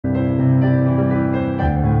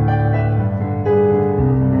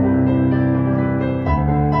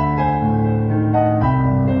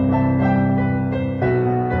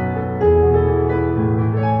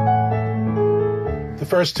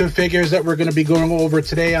first two figures that we're going to be going over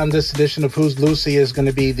today on this edition of Who's Lucy is going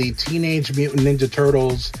to be the Teenage Mutant Ninja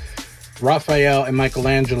Turtles, Raphael and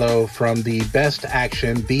Michelangelo from the Best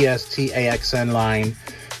Action BSTAXN line.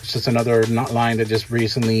 It's just another line that just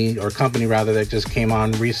recently, or company rather, that just came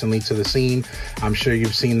on recently to the scene. I'm sure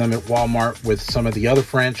you've seen them at Walmart with some of the other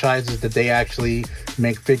franchises that they actually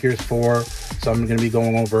make figures for. So I'm going to be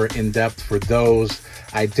going over in depth for those.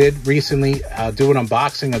 I did recently do an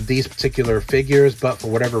unboxing of these particular figures, but for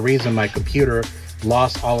whatever reason, my computer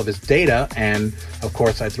lost all of its data. And of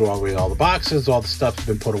course, I threw away all the boxes. All the stuff's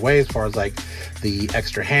been put away as far as like the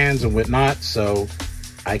extra hands and whatnot. So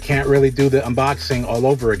I can't really do the unboxing all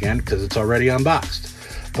over again because it's already unboxed.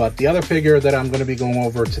 But the other figure that I'm going to be going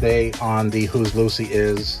over today on the Who's Lucy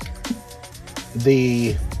is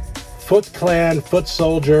the Foot Clan Foot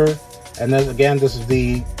Soldier. And then again, this is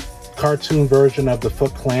the cartoon version of the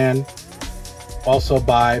Foot Clan, also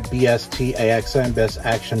by BSTAXN, Best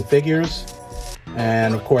Action Figures.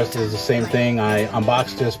 And of course, this is the same thing. I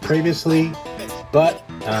unboxed this previously, but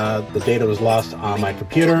the data was lost on my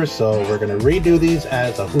computer, so we're going to redo these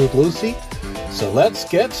as a Who's Lucy. So let's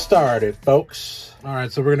get started, folks. All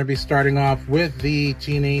right, so we're going to be starting off with the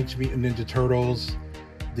Teenage Mutant Ninja Turtles,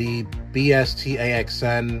 the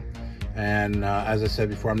BSTAXN. And as I said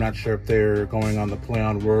before, I'm not sure if they're going on the play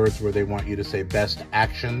on words where they want you to say Best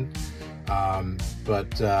Action.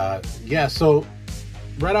 Yeah, so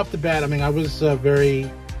right off the bat, I mean, I was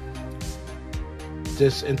very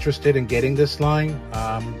disinterested in getting this line.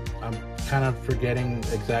 I'm kind of forgetting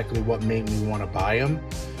exactly what made me want to buy them.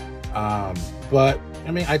 But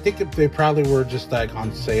I mean, I think they probably were just like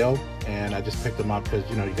on sale, and I just picked them up because,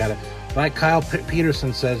 you know, you gotta, like Kyle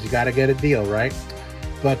Peterson says, you gotta get a deal, right?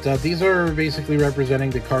 But these are basically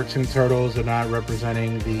representing the cartoon turtles. They're not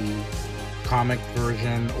representing the comic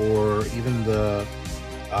version or even the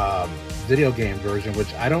video game version,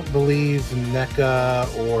 which I don't believe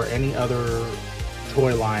NECA or any other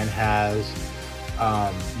toy line has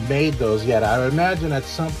made those yet. I would imagine at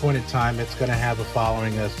some point in time it's going to have a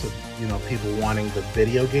following as to, you know, people wanting the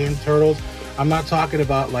video game turtles. I'm not talking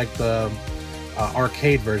about like the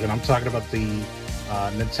arcade version. I'm talking about the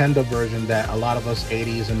Nintendo version that a lot of us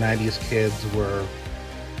 80s and 90s kids were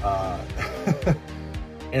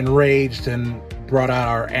enraged and brought out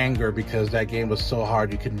our anger because that game was so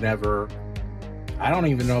hard you could never, I don't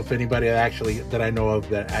even know if anybody that I know of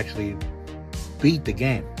that actually beat the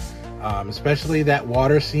game. Especially that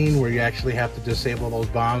water scene where you actually have to disable those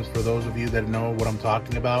bombs. For those of you that know what I'm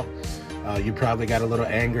talking about, you probably got a little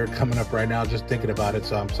anger coming up right now just thinking about it,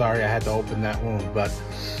 so I'm sorry I had to open that wound. But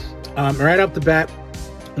right off the bat,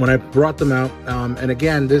 when I brought them out, and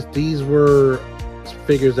again, these were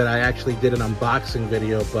figures that I actually did an unboxing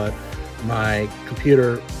video, but my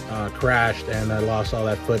computer crashed and I lost all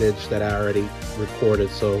that footage that I already recorded.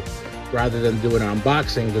 So rather than doing an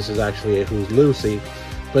unboxing, this is actually a Who's Lucy.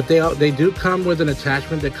 But they do come with an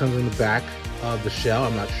attachment that comes in the back of the shell.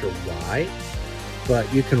 I'm not sure why, but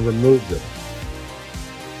you can remove them.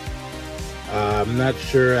 I'm not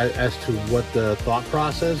sure as to what the thought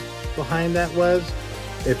process behind that was.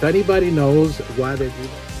 If anybody knows why they do that,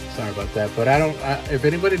 sorry about that, but if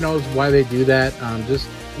anybody knows why they do that, just,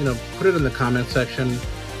 you know, put it in the comment section.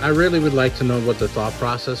 I really would like to know what the thought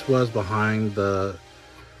process was behind the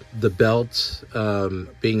belt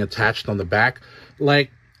being attached on the back.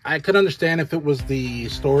 Like, I could understand if it was the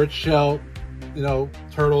storage shell, you know,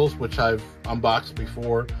 turtles, which I've unboxed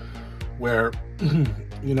before, where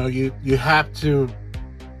you know, you have to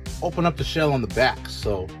open up the shell on the back.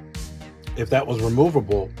 So if that was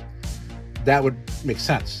removable, that would make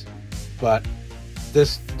sense. But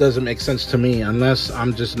this doesn't make sense to me unless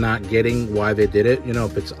I'm just not getting why they did it. You know,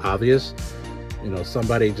 if it's obvious, you know,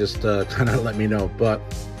 somebody just kind of let me know. But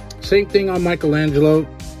same thing on Michelangelo.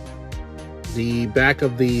 The back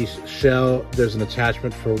of the shell, there's an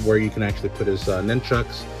attachment for where you can actually put his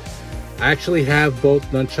nunchucks. I actually have both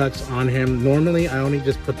nunchucks on him. Normally, I only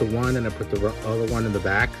just put the one and I put the other one in the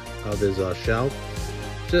back of his shell.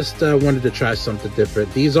 Just wanted to try something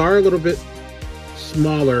different. These are a little bit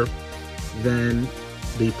smaller than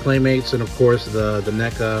the Playmates and of course the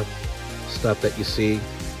NECA stuff that you see.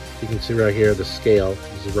 You can see right here the scale.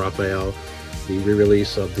 This is Raphael, the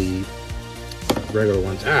re-release of the regular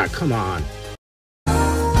ones. Ah, come on.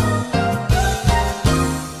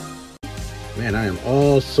 Man, I am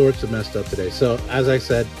all sorts of messed up today. So as I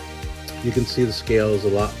said, you can see the scale is a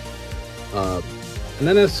lot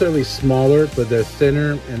not necessarily smaller, but they're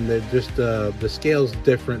thinner, and they're just the scale's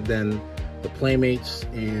different than the Playmates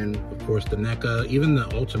and of course the NECA, even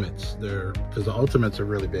the Ultimates. Because the Ultimates are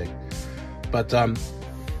really big. But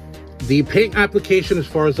The paint application, as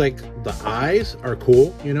far as like the eyes, are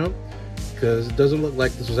cool, you know, because it doesn't look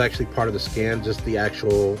like this was actually part of the scan, just the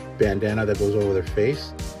actual bandana that goes over their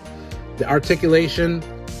face. The articulation,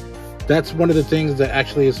 that's one of the things that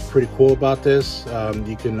actually is pretty cool about this.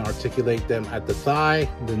 You can articulate them at the thigh,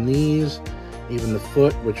 the knees, even the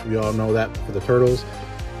foot, which we all know that for the turtles.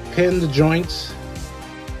 Pin the joints,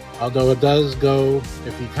 although it does go,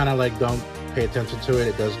 if you kind of like don't pay attention to it,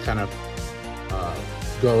 it does kind of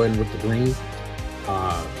go in with the green.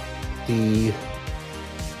 The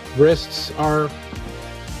wrists are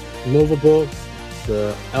movable,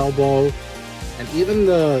 the elbow, and even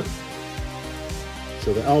the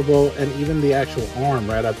elbow and even the actual arm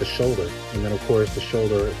right at the shoulder, and then of course the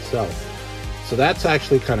shoulder itself. So that's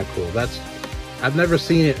actually kind of cool. I've never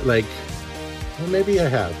seen it like, well, maybe I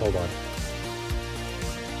have, hold on.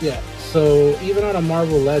 Yeah, so even on a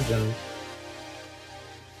Marvel Legend,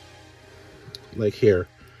 like here,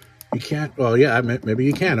 you can't, well, yeah, maybe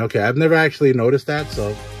you can. Okay, I've never actually noticed that,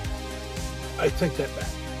 so I take that back.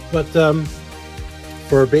 But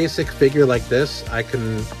for a basic figure like this, I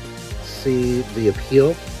can see the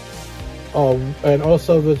appeal. Oh, and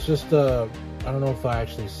also there's just I don't know if I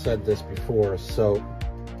actually said this before, so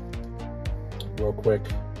real quick,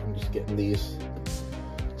 I'm just getting these.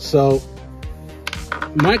 So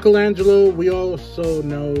Michelangelo, we also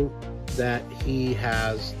know that he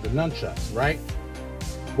has the nunchucks, right?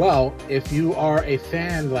 Well, if you are a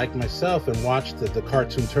fan like myself and watched the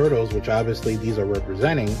cartoon Turtles, which obviously these are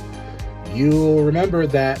representing, you'll remember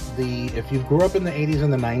that if you grew up in the 80s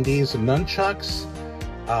and the 90s, nunchucks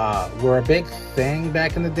were a big thing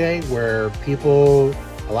back in the day, where people,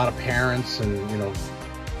 a lot of parents and, you know,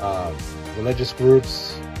 religious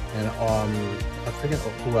groups, and I forget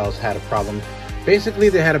who else had a problem. Basically,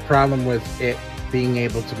 they had a problem with it being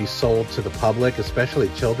able to be sold to the public, especially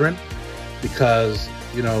children, because,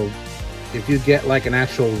 you know, if you get like an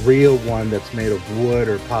actual real one that's made of wood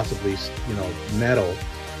or possibly, you know, metal,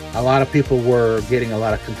 a lot of people were getting a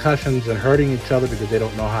lot of concussions and hurting each other because they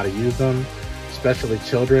don't know how to use them, especially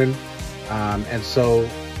children. And so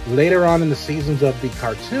later on in the seasons of the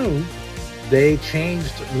cartoon, they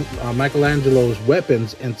changed Michelangelo's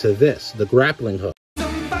weapons into this, the grappling hook.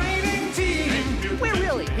 We're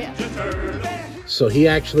really hip. So he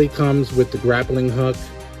actually comes with the grappling hook.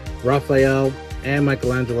 Raphael and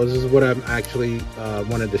Michelangelo, this is what I'm actually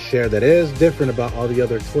wanted to share that is different about all the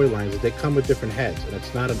other toy lines. They come with different heads, and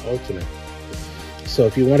it's not an ultimate. So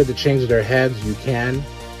if you wanted to change their heads, you can.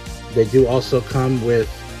 They do also come with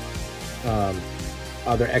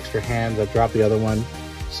other extra hands. I dropped the other one.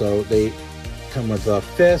 So they come with a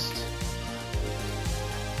fist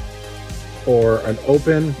or an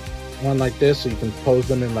open one like this, so you can pose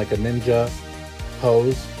them in like a ninja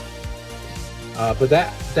pose. But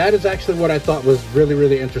that is actually what I thought was really,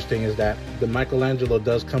 really interesting, is that the Michelangelo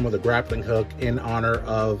does come with a grappling hook in honor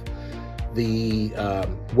of the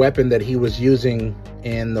weapon that he was using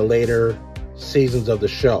in the later seasons of the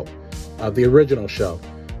show, of the original show.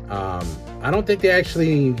 I don't think they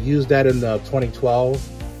actually used that in the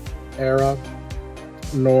 2012 era,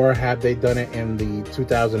 nor have they done it in the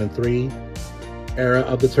 2003 era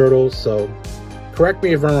of the Turtles. So correct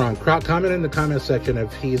me if I'm wrong. Comment in the comment section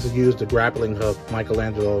if he's used a grappling hook,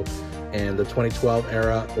 Michelangelo, in the 2012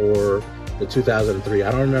 era or the 2003.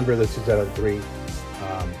 I don't remember the 2003.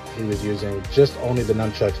 He was using just only the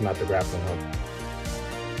nunchucks, not the grappling hook.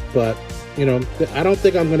 But, you know, I don't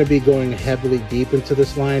think I'm going to be going heavily deep into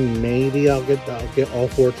this line. Maybe I'll get all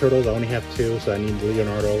four Turtles. I only have two, so I need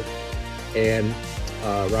Leonardo and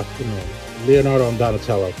Leonardo and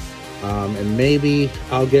Donatello. And maybe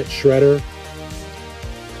I'll get Shredder,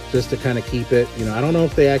 just to kind of keep it. You know, I don't know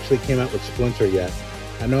if they actually came out with Splinter yet.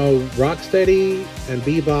 I know Rocksteady and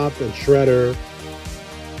Bebop and Shredder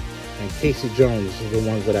and Casey Jones are the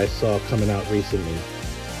ones that I saw coming out recently.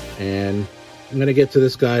 And I'm going to get to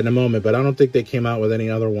this guy in a moment, but I don't think they came out with any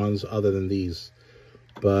other ones other than these.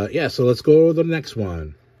 But yeah, so let's go to the next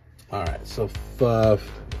one. All right, so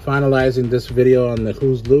finalizing this video on the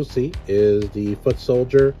Who's Lucy is the Foot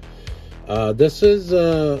Soldier. This is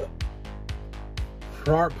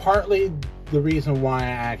partly the reason why I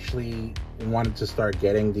actually wanted to start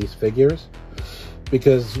getting these figures,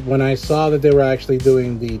 because when I saw that they were actually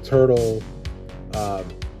doing the Turtle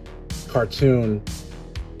cartoon,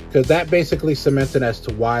 because that basically cemented as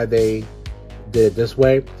to why they did it this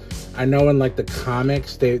way. I know in like the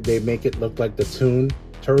comics they make it look like the Toon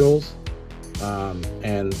Turtles,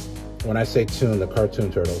 and when I say Toon, the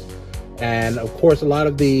cartoon Turtles. And of course a lot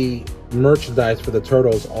of the merchandise for the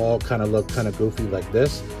Turtles all kind of look kind of goofy like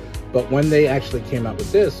this. But when they actually came out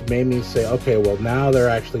with this, made me say, okay, well now they're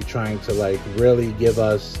actually trying to like really give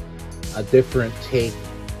us a different take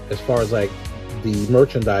as far as like the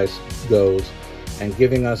merchandise goes, and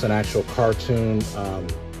giving us an actual cartoon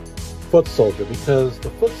foot soldier, because the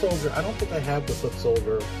foot soldier, I don't think I have the foot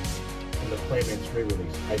soldier in the Playmates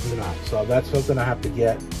re-release. I do not. So that's something I have to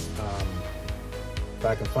get if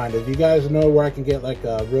I can find it. If you guys know where I can get like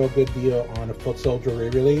a real good deal on a foot soldier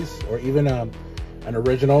re-release, or even an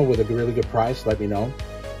original with a really good price, let me know.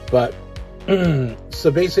 But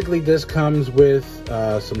so basically this comes with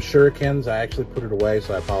some shurikens. I actually put it away,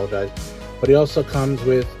 so I apologize. But it also comes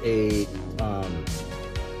with a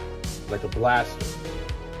like a blaster.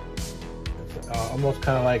 It's almost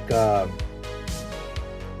kind of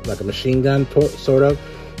like a machine gun sort of.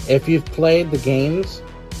 If you've played the games,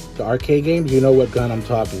 the arcade games, you know what gun I'm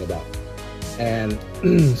talking about. And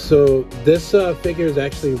so this figure is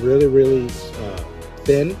actually really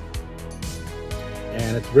thin,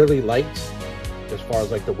 and it's really light as far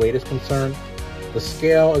as like the weight is concerned. The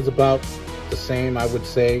scale is about the same, I would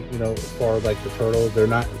say, you know, as far as like the turtles. They're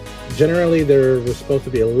not, generally they're supposed to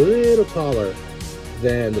be a little taller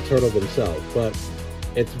than the turtles themselves, but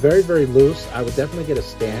it's very loose. I would definitely get a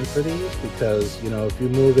stand for these, because, you know, if you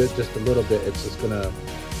move it just a little bit, it's just gonna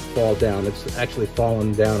fall down. It's actually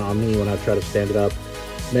fallen down on me when I try to stand it up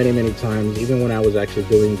many times. Even when I was actually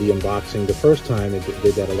doing the unboxing the first time, it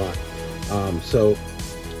did that a lot. So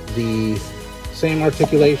the same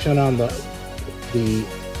articulation on the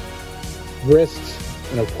wrists,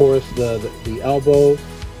 and of course the elbow,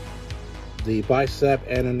 the bicep,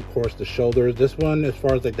 and of course the shoulders. This one, as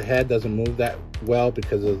far as like the head, doesn't move that well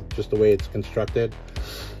because of just the way it's constructed.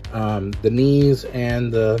 The knees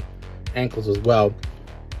and the ankles as well.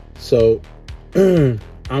 So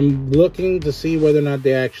I'm looking to see whether or not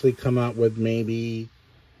they actually come out with maybe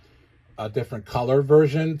a different color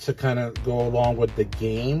version to kind of go along with the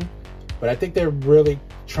game. But I think they're really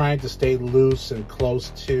trying to stay loose and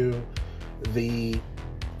close to the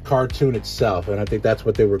cartoon itself, and I think that's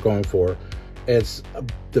what they were going for. It's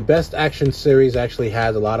the Best Action series actually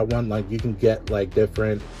has a lot of one. Like, you can get like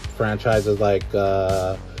different franchises, like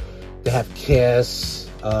they have Kiss,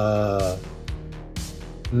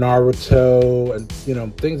 Naruto, and, you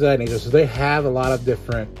know, things of that nature. So they have a lot of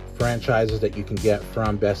different franchises that you can get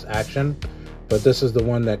from Best Action, but this is the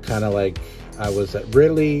one that kind of like I was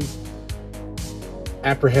really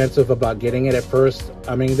apprehensive about getting it at first.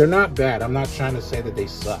 I mean, they're not bad. I'm not trying to say that they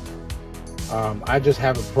suck. I just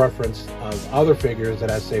have a preference of other figures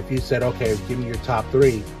that I say, if you said, okay, give me your top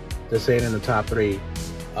 3, this ain't in the top 3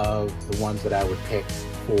 of the ones that I would pick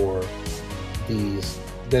for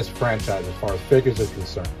this franchise as far as figures are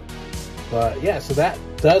concerned. But yeah, so that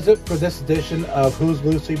does it for this edition of Who's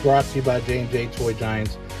Lucy, brought to you by J&J Toy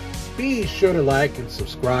Giants. Be sure to like and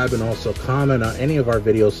subscribe, and also comment on any of our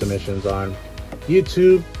video submissions on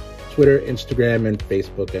YouTube, Twitter, Instagram, and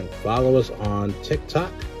Facebook, and follow us on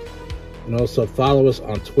TikTok, and also follow us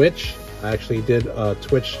on Twitch. I actually did a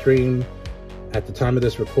Twitch stream at the time of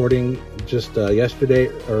this recording just yesterday,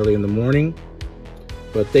 early in the morning.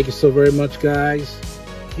 But thank you so very much, guys.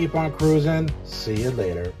 Keep on cruising. See you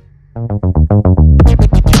later.